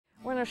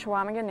of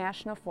Chequamegon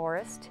National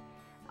Forest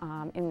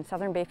in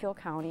southern Bayfield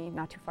County,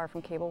 not too far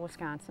from Cable,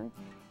 Wisconsin,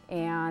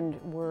 and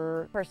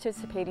we're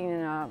participating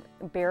in a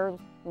Bear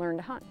Learn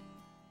to Hunt.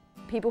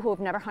 People who have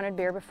never hunted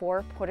bear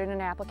before put in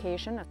an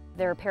application.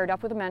 They're paired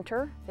up with a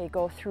mentor. They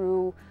go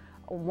through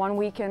 1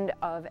 weekend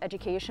of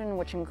education,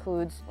 which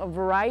includes a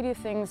variety of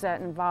things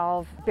that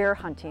involve bear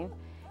hunting,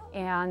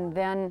 and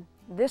then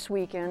this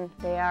weekend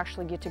they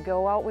actually get to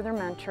go out with their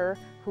mentor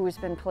who has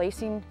been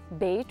placing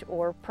bait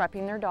or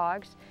prepping their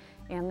dogs,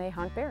 and they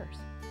hunt bears.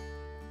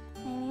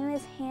 My name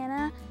is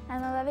Hannah.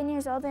 I'm 11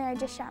 years old and I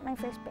just shot my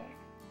first bear.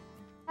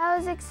 I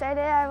was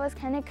excited. I was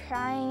kind of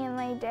crying, and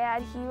my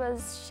dad, he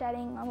was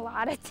shedding a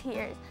lot of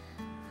tears.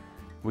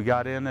 We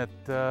got in at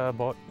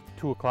about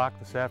 2 o'clock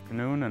this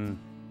afternoon, and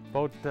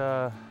about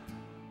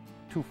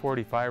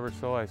 2:45 or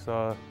so I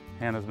saw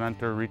Hannah's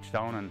mentor reach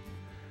down and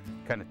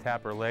kind of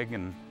tap her leg,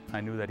 and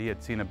I knew that he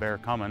had seen a bear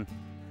coming.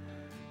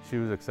 She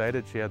was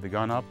excited. She had the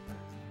gun up,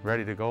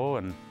 ready to go,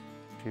 and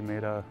she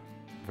made a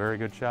very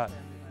good shot.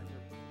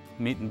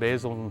 Meeting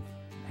Basil,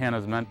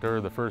 Hannah's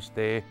mentor, the first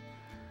day,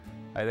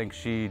 I think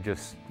she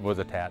just was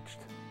attached.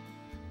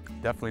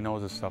 Definitely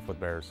knows his stuff with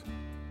bears,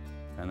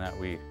 and that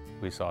we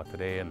saw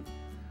today, and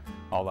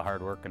all the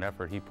hard work and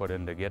effort he put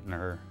into getting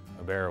her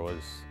a bear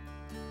was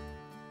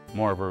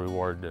more of a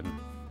reward than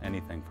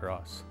anything for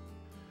us.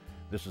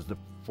 This is the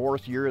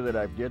 4th year that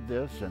I've did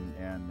this,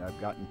 and I've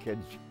gotten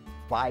kids,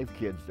 5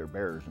 kids, their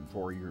bears in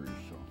 4 years.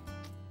 So,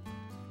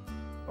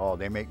 oh,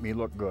 they make me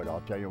look good,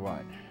 I'll tell you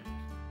what.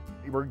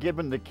 We're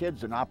giving the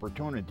kids an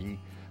opportunity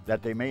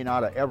that they may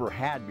not have ever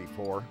had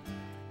before,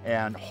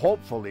 and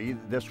hopefully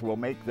this will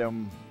make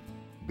them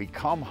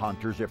become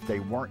hunters if they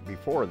weren't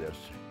before this.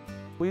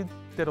 We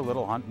did a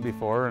little hunting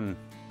before, and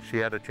she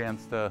had a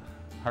chance to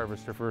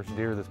harvest her first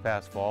deer this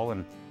past fall,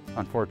 and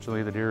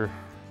unfortunately the deer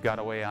got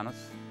away on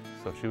us,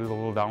 so she was a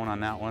little down on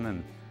that one,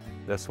 and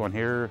this one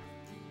here,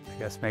 I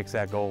guess, makes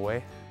that go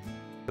away.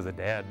 As a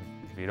dad,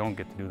 if you don't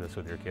get to do this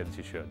with your kids,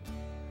 you should.